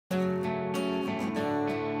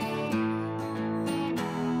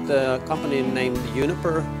a company named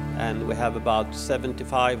Uniper, and we have about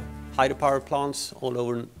 75 hydropower plants all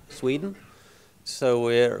over Sweden. So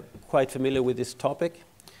we're quite familiar with this topic.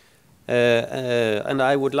 And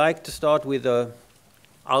I would like to start with the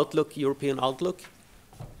outlook, European outlook.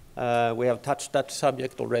 We have touched that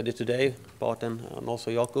subject already today. Barton and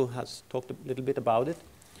also Jaakko has talked a little bit about it.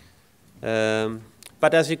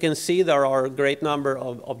 But as you can see, there are a great number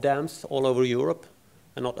of dams all over Europe.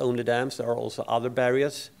 And not only dams, there are also other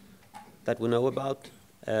barriers that we know about.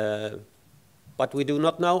 But we do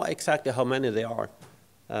not know exactly how many there are.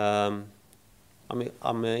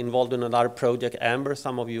 I'm involved in another project, Amber.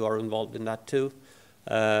 Some of you are involved in that too,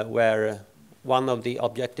 where one of the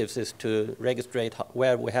objectives is to register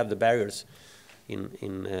where we have the barriers in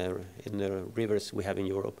the rivers we have in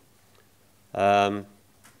Europe.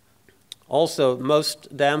 Also,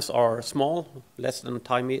 most dams are small, less than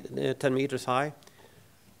 10 meters high.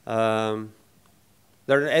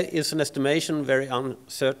 There is an estimation, very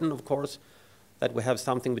uncertain of course, that we have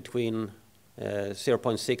something between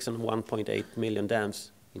 0.6 and 1.8 million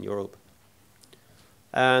dams in Europe.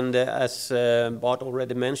 And as Bart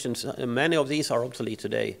already mentioned, many of these are obsolete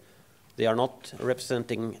today. They are not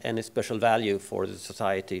representing any special value for the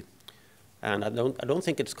society. And I don't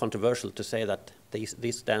think it's controversial to say that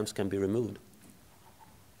these dams can be removed.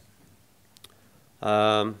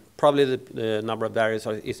 Probably the number of barriers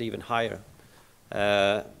is even higher.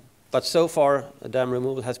 But so far, dam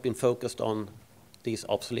removal has been focused on these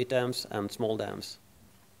obsolete dams and small dams.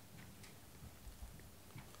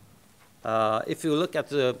 If you look at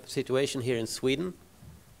the situation here in Sweden,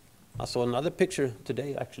 I saw another picture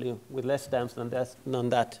today actually with less dams than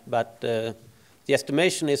that, but the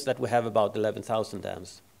estimation is that we have about 11,000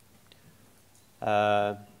 dams.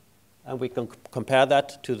 And we can compare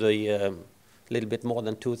that to the little bit more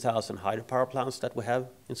than 2,000 hydropower plants that we have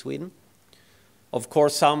in Sweden. Of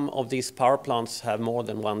course, some of these power plants have more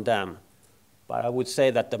than one dam, but I would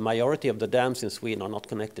say that the majority of the dams in Sweden are not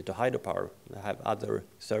connected to hydropower. They have other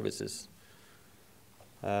services.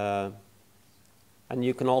 And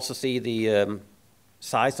you can also see the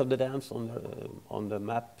size of the dams on the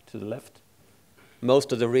map to the left.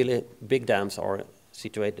 Most of the really big dams are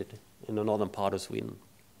situated in the northern part of Sweden,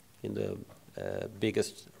 in the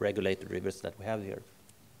biggest regulated rivers that we have here.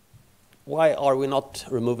 Why are we not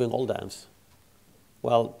removing all dams?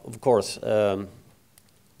 Well, of course,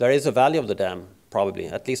 there is a value of the dam, probably.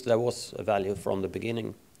 At least there was a value from the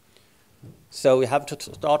beginning. So you have to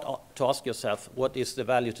start to ask yourself, what is the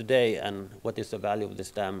value today and what is the value of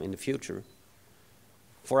this dam in the future?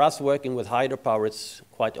 For us working with hydropower, it's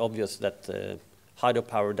quite obvious that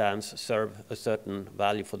hydropower dams serve a certain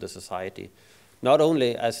value for the society, not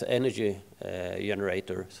only as energy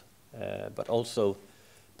generators, but also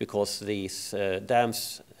because these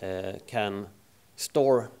dams can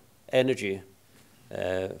store energy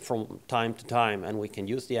from time to time, and we can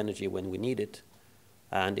use the energy when we need it.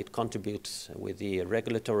 And it contributes with the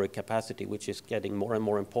regulatory capacity, which is getting more and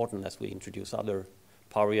more important as we introduce other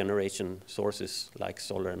power generation sources like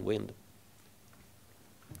solar and wind.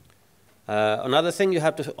 Another thing you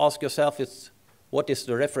have to ask yourself is, what is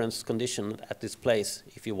the reference condition at this place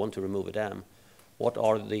if you want to remove a dam? What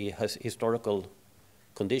are the historical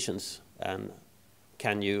conditions, and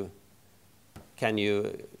can you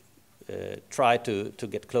try to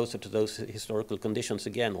get closer to those historical conditions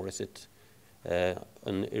again, or is it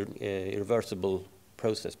an irreversible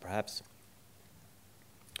process, perhaps?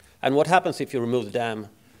 And what happens if you remove the dam?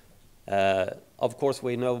 Of course,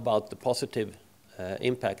 we know about the positive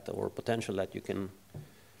impact or potential that you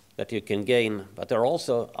can gain, but there are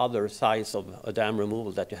also other sides of a dam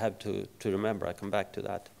removal that you have to remember. I come back to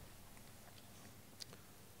that.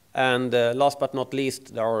 And last but not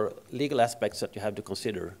least, there are legal aspects that you have to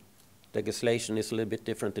consider. Legislation is a little bit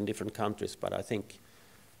different in different countries, but I think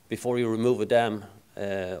before you remove a dam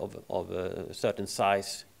of a certain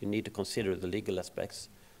size, you need to consider the legal aspects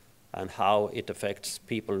and how it affects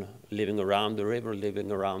people living around the river,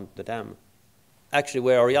 living around the dam. Actually,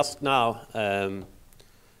 we are just now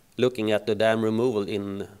looking at the dam removal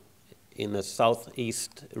in a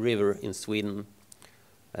southeast river in Sweden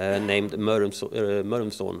named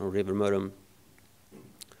Mörrumsån, or River Mörrum.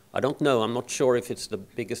 I don't know, I'm not sure if it's the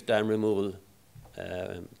biggest dam removal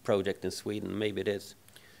project in Sweden. Maybe it is.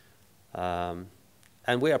 And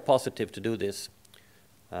we are positive to do this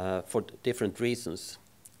for different reasons.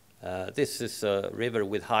 This is a river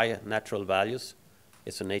with high natural values.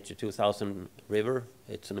 It's a Nature 2000 river.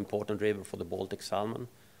 It's an important river for the Baltic salmon.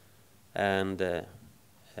 And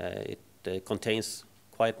it contains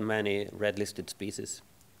quite many red-listed species.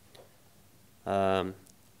 The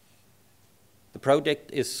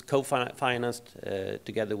project is co-financed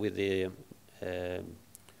together with the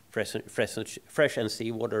Fresh and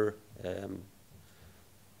Seawater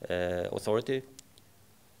Authority.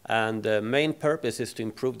 And the main purpose is to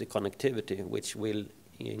improve the connectivity, which will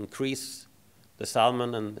increase the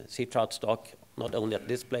salmon and sea trout stock, not only at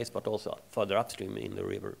this place, but also further upstream in the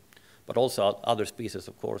river, but also other species,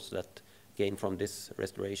 of course, that gain from this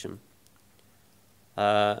restoration.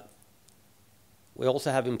 We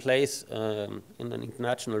also have in place in an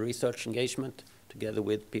international research engagement together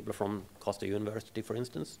with people from Costa University, for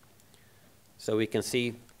instance. So we can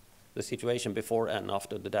see the situation before and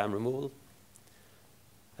after the dam removal.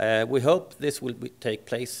 We hope this will take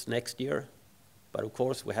place next year, but of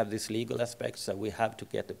course we have this legal aspect, so we have to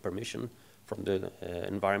get the permission from the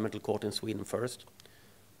environmental court in Sweden first,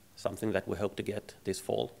 something that we hope to get this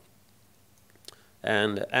fall.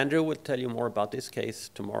 And Andrew will tell you more about this case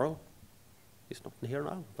tomorrow. He's not here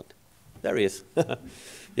now, but there he is.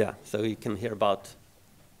 Yeah, so you can hear about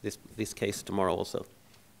this case tomorrow also.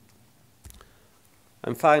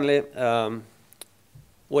 And finally,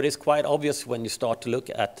 what is quite obvious when you start to look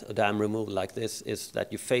at a dam removal like this is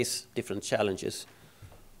that you face different challenges.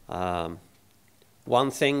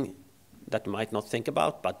 One thing that you might not think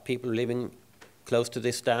about, but people living close to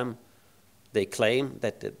this dam, they claim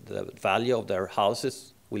that the value of their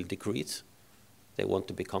houses will decrease. They want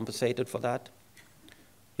to be compensated for that.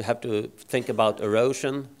 You have to think about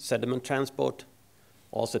erosion, sediment transport,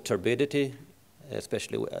 also turbidity,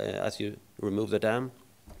 especially as you remove the dam.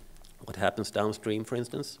 What happens downstream, for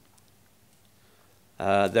instance.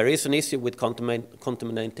 There is an issue with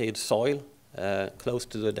contaminated soil close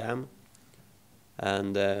to the dam,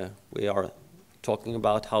 and we are talking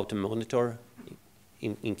about how to monitor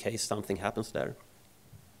in case something happens there.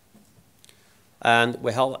 And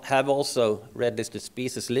we have also red-listed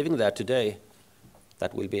species living there today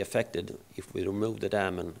that will be affected if we remove the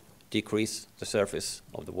dam and decrease the surface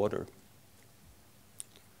of the water.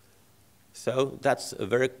 So that's a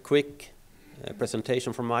very quick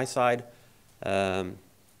presentation from my side.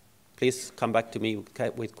 Please come back to me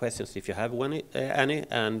with questions if you have any,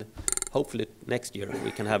 and hopefully next year we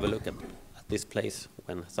can have a look at this place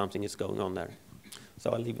when something is going on there. So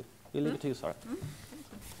we'll leave it to you, Sara.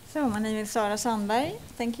 So my name is Sara Sandberg.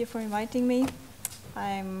 Thank you for inviting me.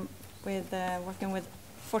 I'm working with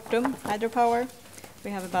Fortum hydropower. We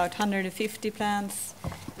have about 150 plants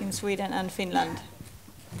in Sweden and Finland.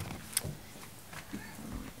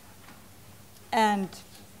 And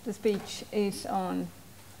the speech is on,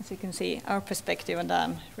 as you can see, our perspective on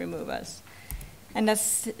dam removals. And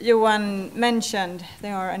as Johan mentioned,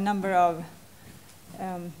 there are a number of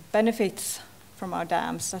benefits from our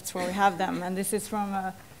dams. That's why we have them. And this is from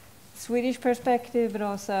a Swedish perspective, but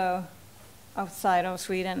also outside of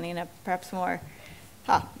Sweden in a perhaps more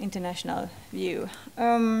international view.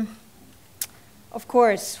 Of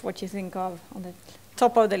course, what you think of on the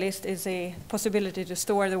top of the list is a possibility to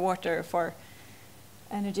store the water for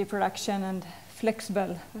energy production and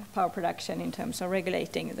flexible power production in terms of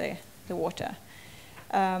regulating the water.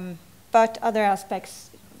 But other aspects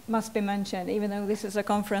must be mentioned. Even though this is a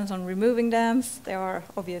conference on removing dams, there are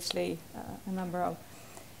obviously a number of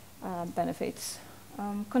benefits.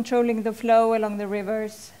 Controlling the flow along the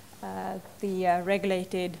rivers, the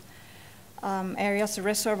regulated areas, the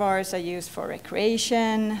reservoirs are used for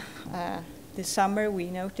recreation. This summer we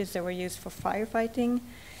noticed they were used for firefighting,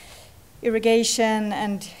 irrigation,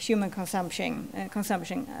 and human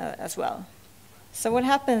consumption as well. So what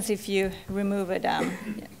happens if you remove a dam?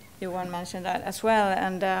 Johan mentioned that as well,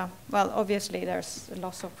 and well, obviously there's a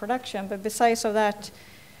loss of production, but besides of that,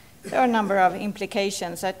 there are a number of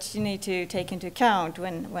implications that you need to take into account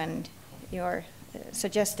when you're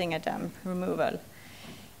suggesting a dam removal.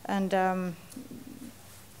 And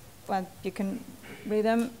well, you can read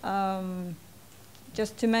them.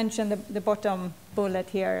 Just to mention the bottom bullet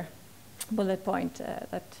here, bullet point,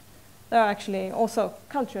 that there are actually also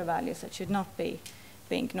cultural values that should not be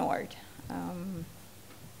ignored,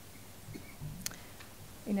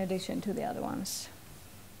 in addition to the other ones.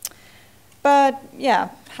 But yeah,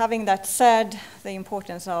 having that said, the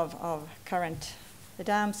importance of the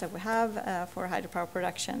dams that we have for hydropower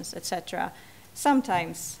productions, etc.,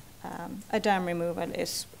 sometimes a dam removal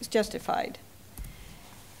is justified.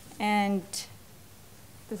 And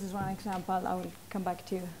this is one example. I will come back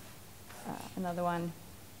to another one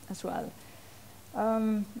as well.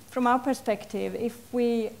 From our perspective, if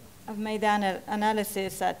we have made the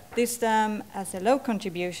analysis that this dam has a low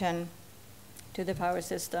contribution to the power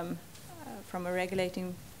system from a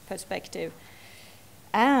regulating perspective,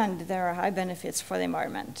 and there are high benefits for the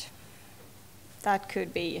environment, that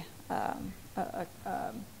could be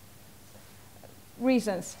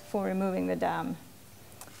reasons for removing the dam.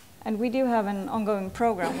 And we do have an ongoing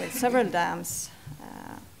program with several dams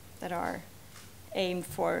that are aimed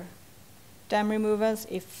for dam removals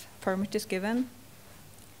if permit is given.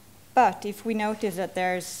 But if we notice that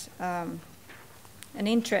there's an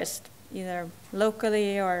interest, either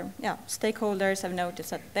locally or stakeholders have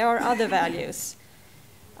noticed that there are other values,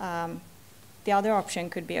 the other option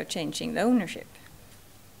could be of changing the ownership.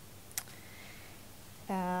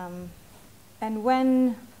 And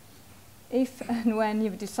if and when you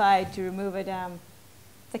decide to remove a dam,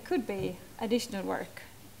 there could be additional work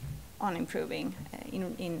on improving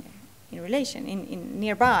in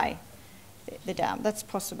nearby the dam. That's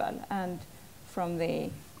possible. And from the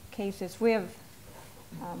cases we've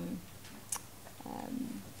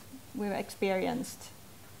experienced,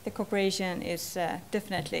 the cooperation is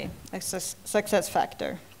definitely a success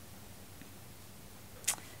factor.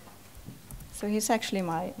 So here's actually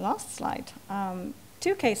my last slide.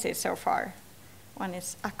 2 cases so far. One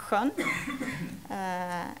is Aksjön,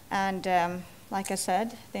 and like I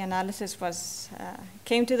said, the analysis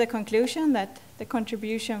came to the conclusion that the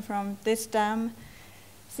contribution from this dam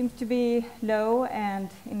seems to be low, and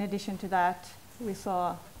in addition to that, we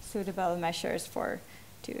saw suitable measures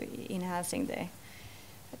to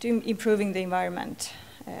improving the environment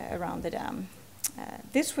around the dam.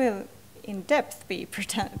 This will in depth be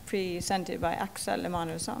presented by Axel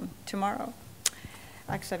Emanuelsson tomorrow.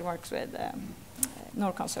 Axel works with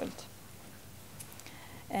Norconsult.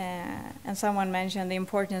 And someone mentioned the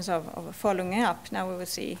importance of following up. Now we will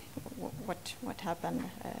see what happened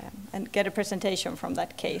and get a presentation from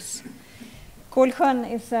that case. Kolsjön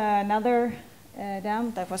is another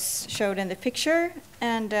dam that was showed in the picture,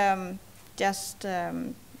 and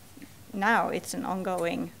now it's an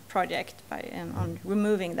ongoing project on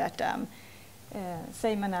removing that dam.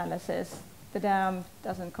 Same analysis. The dam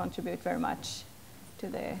doesn't contribute very much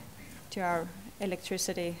to our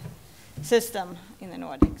electricity system in the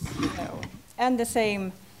Nordics. And the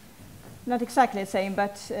same, not exactly the same,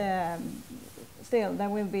 but still there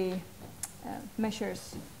will be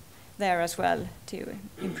measures there as well to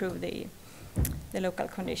improve the local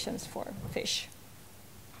conditions for fish.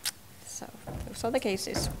 So those are the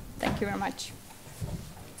cases. Thank you very much.